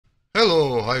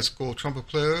Hello, high school trumpet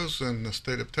players in the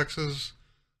state of Texas.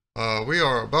 We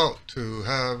are about to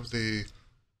have the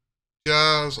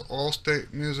Jazz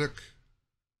All-State Music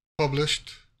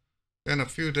published in a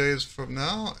few days from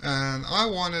now, and I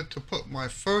wanted to put my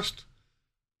first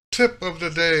tip of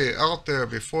the day out there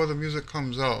before the music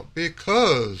comes out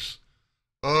because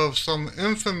of some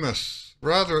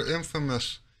rather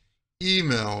infamous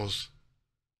emails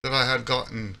that I had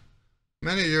gotten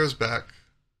many years back,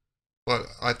 but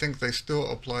I think they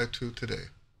still apply to today.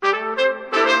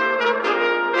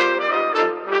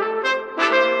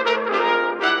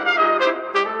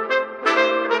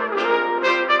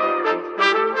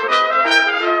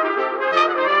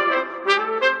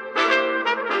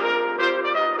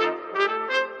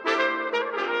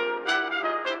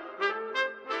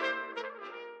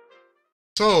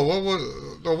 So what was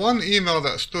the one email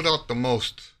that stood out the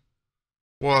most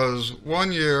was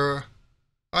one year,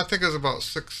 I think it was about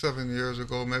 6-7 years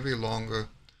ago, maybe longer.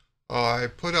 I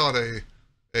put out a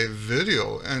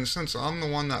video, and since I'm the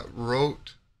one that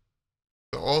wrote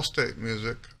the All-State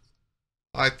music,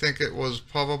 I think it was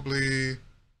probably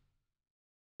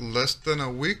less than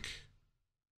a week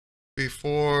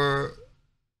between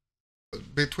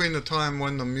the time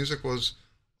when the music was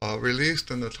released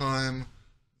and the time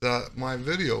that my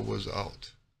video was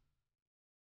out.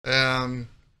 And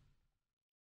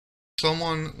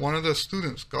one of the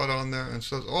students got on there and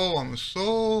says, "Oh, I'm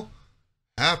so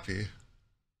happy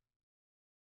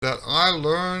that I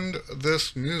learned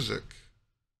this music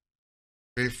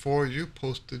before you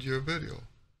posted your video."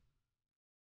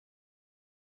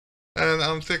 And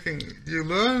I'm thinking, you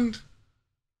learned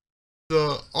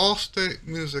the All-State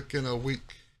music in a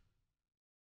week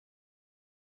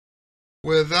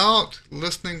without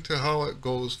listening to how it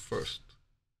goes first.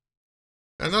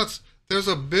 And there's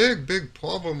a big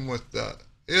problem with that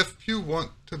if you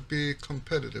want to be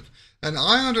competitive. And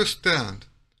I understand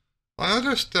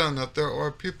that there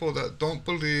are people that don't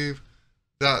believe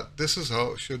that this is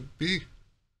how it should be.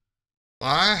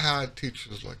 I had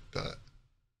teachers like that.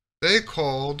 They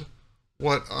called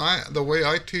the way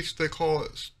I teach, they call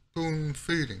it spoon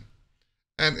feeding.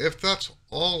 And if that's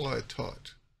all I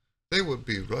taught, they would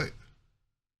be right.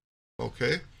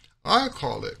 Okay? I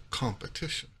call it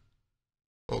competition.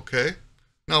 Okay?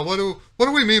 Now, what do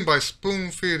we mean by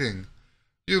spoon feeding?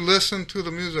 You listen to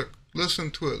the music, listen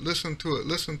to it, listen to it,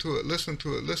 listen to it, listen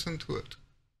to it, listen to it.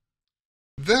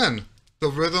 Then the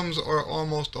rhythms are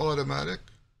almost automatic.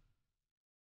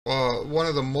 One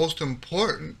of the most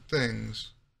important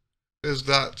things is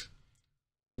that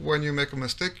when you make a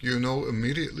mistake, you know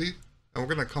immediately, and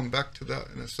we're going to come back to that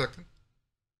in a second.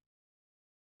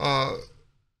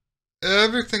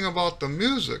 Everything about the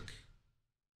music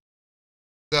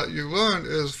that you learned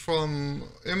is from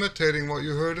imitating what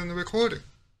you heard in the recording.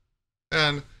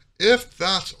 And if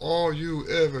that's all you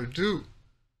ever do,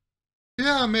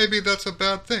 yeah, maybe that's a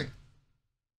bad thing.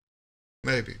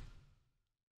 Maybe.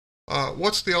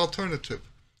 What's the alternative?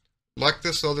 Like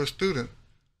this other student,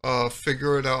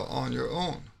 figure it out on your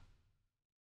own.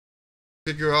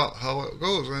 Figure out how it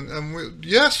goes.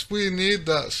 Yes, we need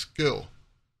that skill.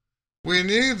 We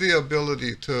need the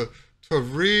ability to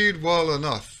read well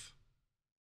enough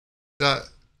that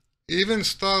even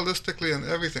stylistically and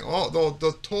everything,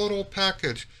 the total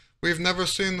package, we've never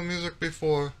seen the music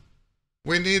before.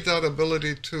 We need that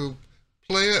ability to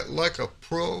play it like a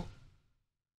pro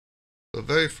the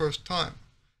very first time.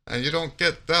 And you don't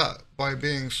get that by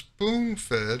being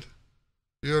spoon-fed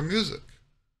your music.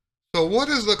 So what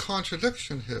is the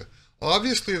contradiction here?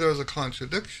 Obviously there's a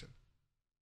contradiction.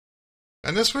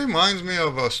 And this reminds me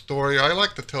of a story. I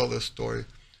like to tell this story.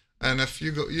 And if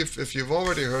you've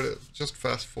already heard it, just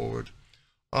fast forward.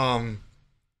 I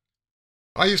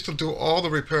used to do all the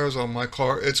repairs on my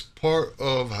car. It's part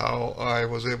of how I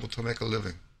was able to make a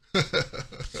living.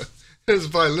 It's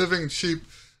by living cheap.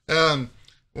 And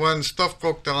when stuff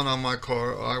broke down on my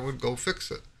car, I would go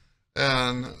fix it.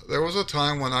 And there was a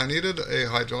time when I needed a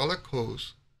hydraulic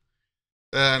hose.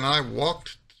 And I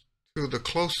walked to the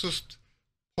closest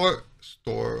part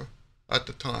store at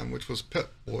the time, which was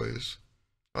Pep Boys.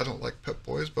 I don't like Pep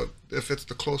Boys, but if it's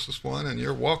the closest one and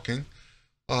you're walking,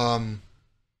 and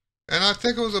I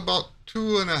think it was about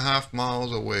 2.5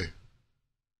 miles away.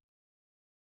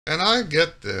 And I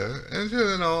get there,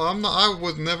 and I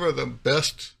was never the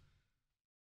best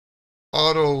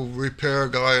auto repair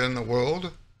guy in the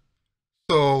world,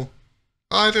 so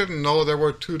I didn't know there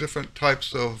were two different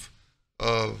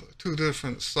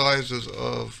sizes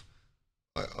of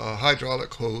a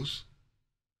hydraulic hose.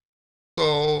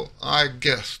 So I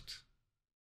guessed.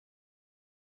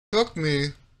 Took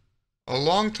me a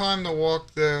long time to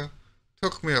walk there,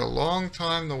 Took me a long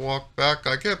time to walk back.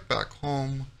 I get back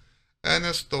home, and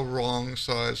it's the wrong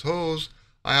size hose.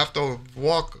 I have to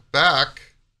walk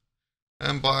back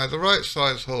and buy the right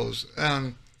size hose.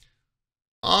 And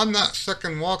on that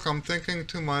second walk, I'm thinking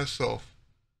to myself,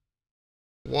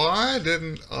 why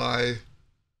didn't I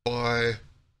buy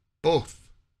both?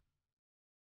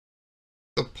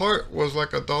 The part was like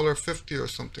 $1.50 or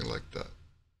something like that.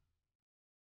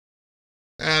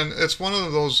 And it's one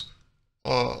of those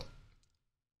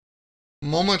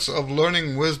moments of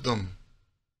learning wisdom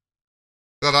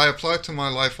that I apply to my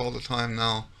life all the time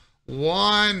now.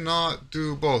 Why not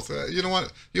do both? You know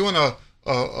what? You want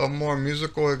a more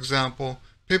musical example?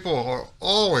 People are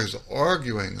always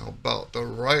arguing about the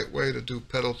right way to do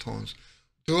pedal tones.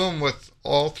 Do them with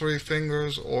all three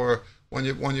fingers, or when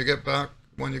you get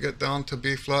down to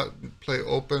B flat, play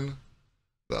open.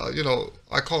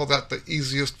 I call that the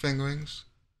easiest fingerings.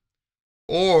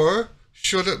 Or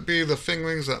should it be the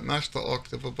fingerings that match the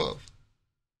octave above?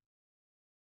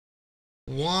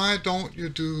 Why don't you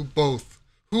do both?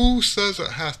 Who says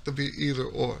it has to be either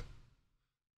or?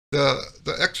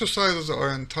 The exercises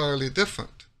are entirely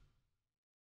different.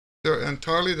 They're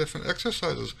entirely different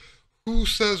exercises. Who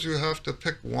says you have to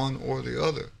pick one or the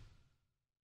other?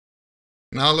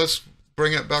 Now let's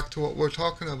bring it back to what we're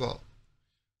talking about.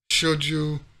 Should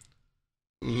you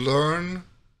learn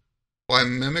by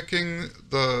mimicking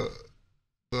the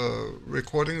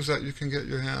recordings that you can get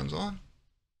your hands on?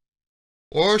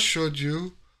 Or should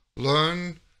you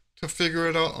learn to figure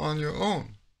it out on your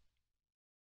own?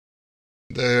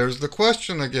 There's the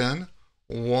question again.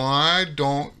 Why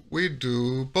don't we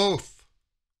do both?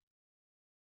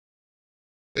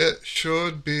 It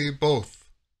should be both.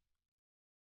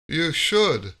 You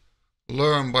should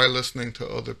learn by listening to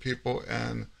other people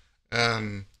and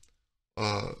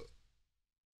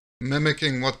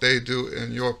mimicking what they do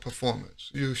in your performance.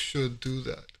 You should do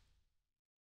that.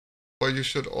 But you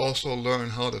should also learn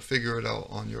how to figure it out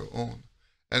on your own.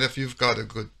 And if you've got a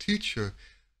good teacher,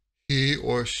 he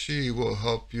or she will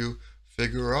help you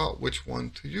figure out which one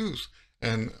to use.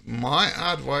 And my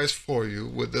advice for you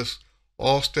with this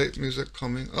all-state music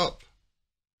coming up,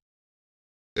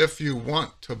 if you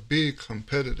want to be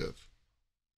competitive,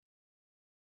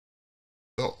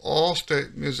 the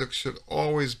all-state music should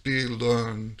always be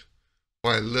learned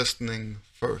by listening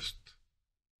first.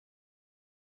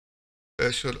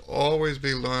 It should always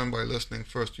be learned by listening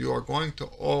first. You are going to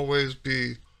always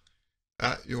be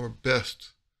at your best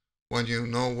when you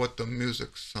know what the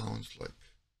music sounds like.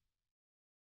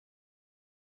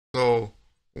 So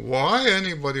why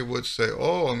anybody would say,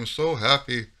 oh, I'm so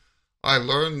happy I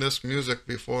learned this music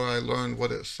before I learned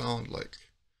what it sounded like.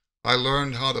 I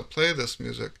learned how to play this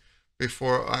music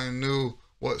before I knew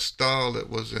what style it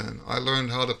was in. I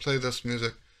learned how to play this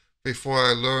music before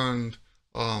I learned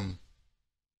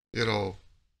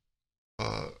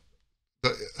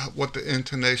what the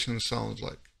intonation sounds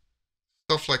like.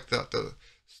 Stuff like that. The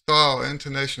style,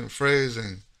 intonation,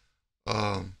 phrasing,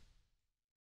 time,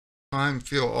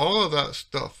 feel, all of that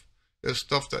stuff is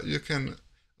stuff that you can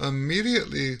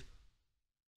immediately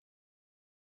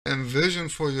envision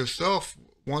for yourself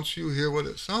once you hear what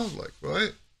it sounds like,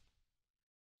 right?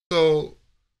 So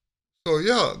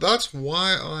yeah, that's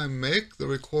why I make the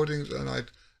recordings, and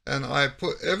I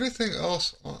put everything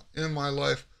else in my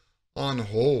life on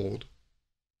hold.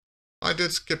 I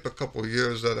did skip a couple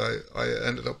years that I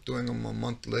ended up doing them a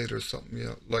month later,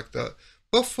 something like that.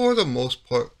 But for the most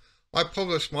part, I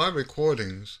publish my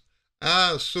recordings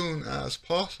as soon as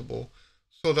possible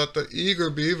so that the eager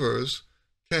beavers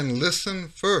can listen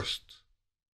first.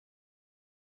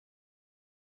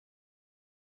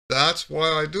 That's why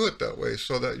I do it that way,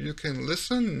 so that you can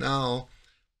listen now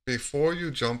before you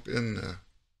jump in there.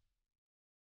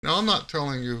 Now, I'm not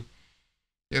telling you,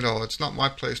 it's not my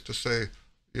place to say,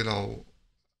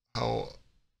 how,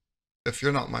 if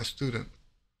you're not my student,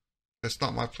 it's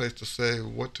not my place to say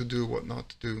what to do, what not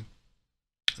to do.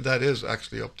 That is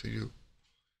actually up to you.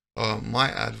 My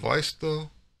advice,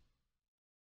 though,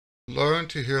 learn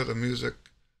to hear the music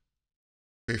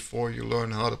before you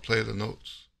learn how to play the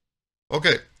notes.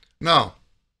 Okay, now,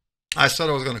 I said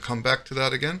I was going to come back to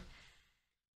that again.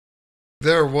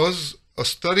 There was a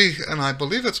study, and I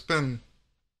believe it's been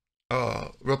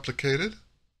replicated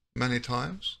many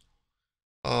times,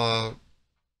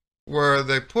 where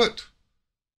they put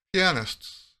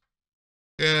pianists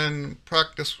in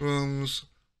practice rooms.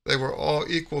 They were all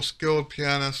equal skilled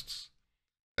pianists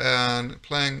and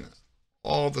playing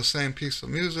all the same piece of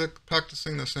music,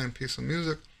 practicing the same piece of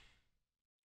music.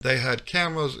 They had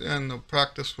cameras in the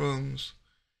practice rooms,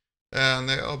 and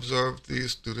they observed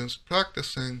these students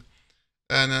practicing,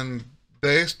 and then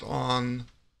based on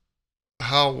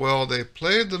how well they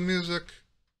played the music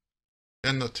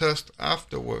in the test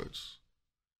afterwards,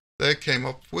 they came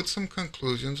up with some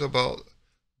conclusions about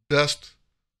best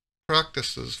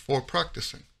practices for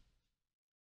practicing.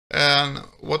 And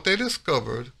what they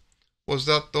discovered was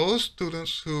that those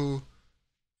students who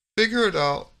figured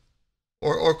out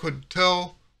or could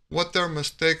tell what their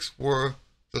mistakes were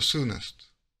the soonest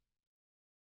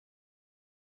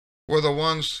were the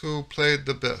ones who played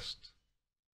the best.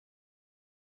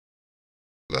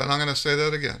 And I'm going to say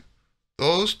that again.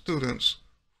 Those students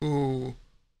who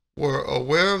were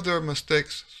aware of their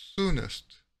mistakes soonest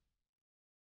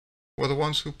were the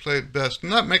ones who played best.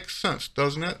 And that makes sense,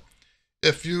 doesn't it?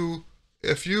 If you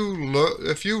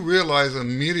realize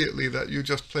immediately that you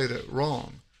just played it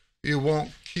wrong, you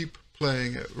won't keep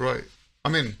playing it right. I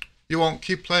mean, you won't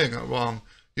keep playing it wrong.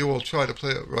 You will try to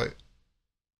play it right.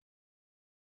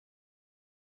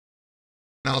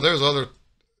 Now, there's other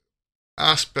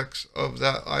aspects of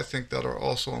that I think that are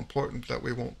also important that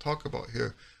we won't talk about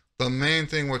here. The main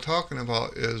thing we're talking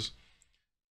about is,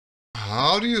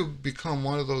 how do you become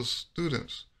one of those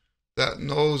students that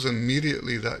knows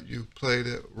immediately that you played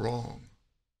it wrong?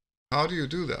 How do you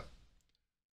do that?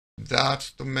 That's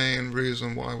the main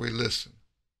reason why we listen.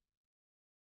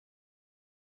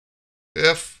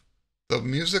 If the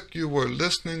music you were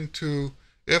listening to,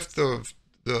 if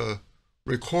the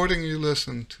recording you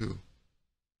listened to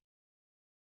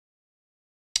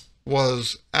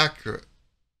was accurate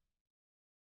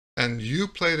and you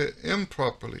played it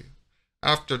improperly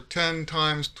after 10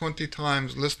 times, 20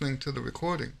 times listening to the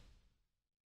recording,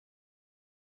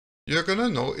 you're going to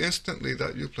know instantly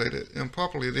that you played it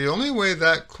improperly. The only way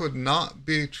that could not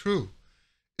be true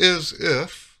is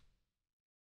if,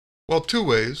 well, two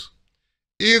ways.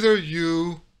 Either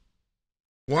you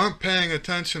weren't paying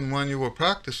attention when you were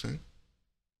practicing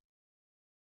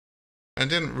and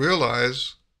didn't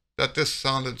realize that this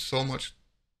sounded so much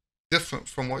different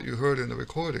from what you heard in the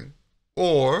recording,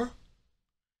 or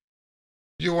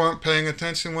you weren't paying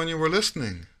attention when you were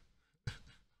listening.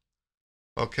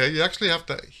 Okay, you actually have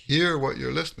to hear what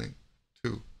you're listening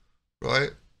to,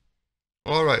 right?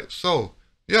 All right, so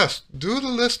yes, do the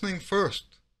listening first.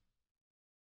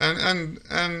 And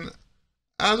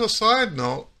as a side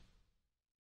note,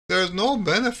 there's no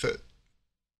benefit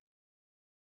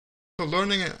to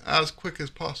learning it as quick as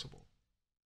possible.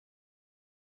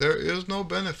 There is no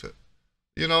benefit.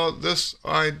 You know, this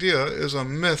idea is a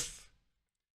myth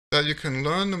that you can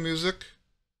learn the music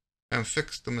and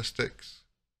fix the mistakes.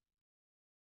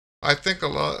 I think a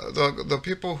lot, the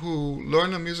people who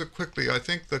learn the music quickly, I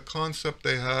think the concept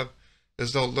they have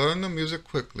is they'll learn the music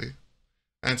quickly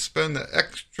and spend the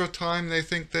extra time they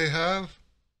think they have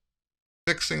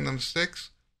fixing the mistakes.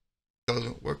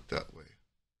 Doesn't work that way.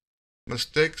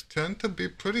 Mistakes tend to be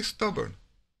pretty stubborn,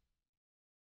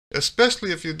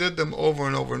 especially if you did them over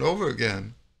and over and over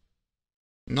again,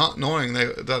 not knowing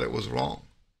that it was wrong.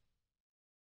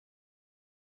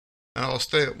 And I'll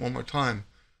say it one more time.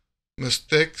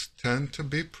 Mistakes tend to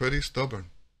be pretty stubborn.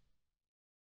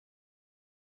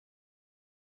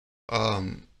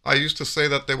 I used to say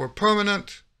that they were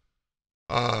permanent.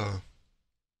 I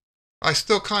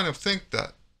still kind of think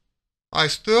that. I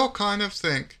still kind of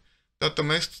think that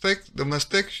the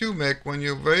mistakes you make when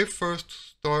you very first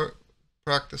start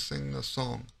practicing the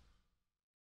song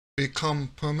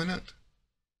become permanent.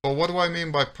 But what do I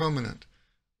mean by permanent?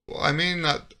 Well, I mean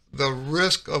that the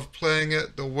risk of playing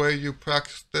it the way you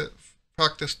practiced it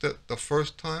the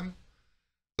first time,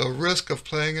 the risk of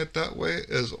playing it that way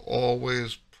is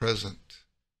always present.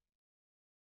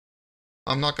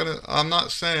 I'm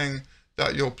not saying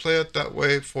that you'll play it that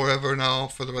way forever now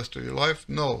for the rest of your life.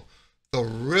 No, the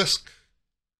risk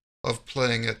of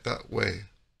playing it that way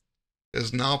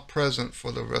is now present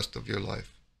for the rest of your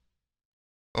life.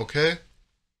 Okay?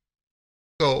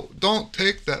 So don't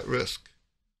take that risk.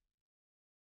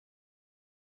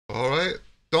 All right?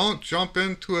 Don't jump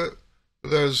into it.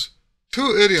 There's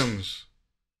two idioms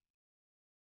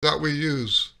that we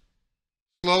use.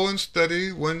 Slow and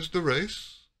steady wins the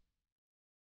race.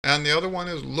 And the other one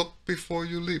is look before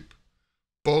you leap.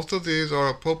 Both of these are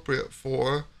appropriate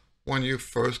for when you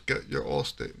first get your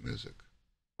all-state music.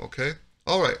 Okay?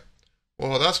 All right.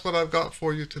 Well, that's what I've got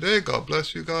for you today. God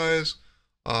bless you guys.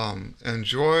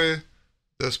 Enjoy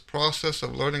this process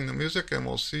of learning the music, and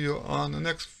we'll see you on the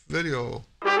next video.